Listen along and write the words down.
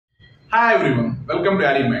Hi everyone, welcome to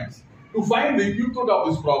Allyminds. To find the cube root of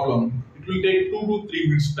this problem, it will take 2 to 3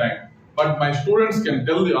 minutes time. But my students can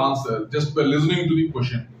tell the answer just by listening to the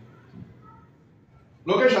question.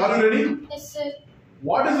 Lokesh, are you ready? Yes, sir.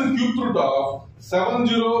 What is the cube root of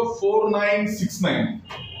 704969?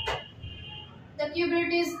 The cube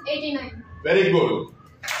root is 89. Very good.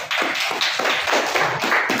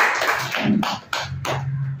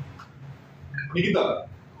 Nikita,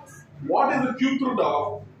 what is the cube root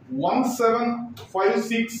of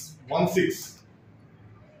 175616?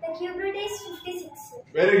 The cube root is 56.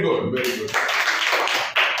 Very good, very good.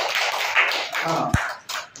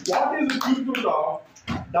 What is the cube root of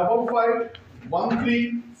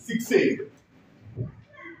 551368? The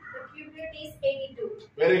cube root is 82.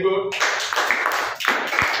 Very good.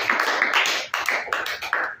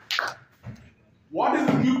 What is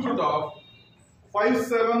the cube root of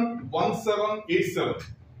 571787?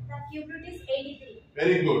 The cube root is 83.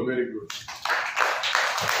 Very good, very good.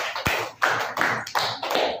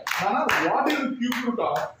 Nana, what is the cube root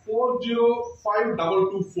of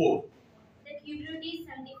 405224? The cube root is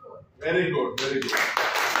 74. Very good, very good.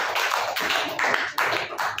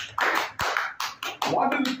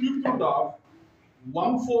 What is the cube root of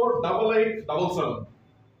 148877?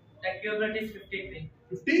 The cube root is 53.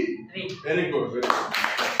 53? Very good, very good.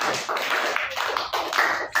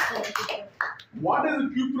 What is the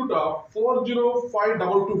cube root of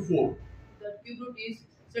 405224? The cube root is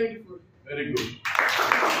 74. Very good.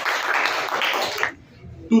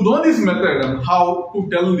 To know this method and how to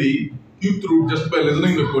tell the cube root just by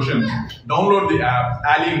listening to the question, download the app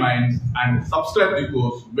Allyminds and subscribe the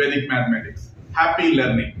course Vedic Mathematics. Happy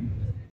learning!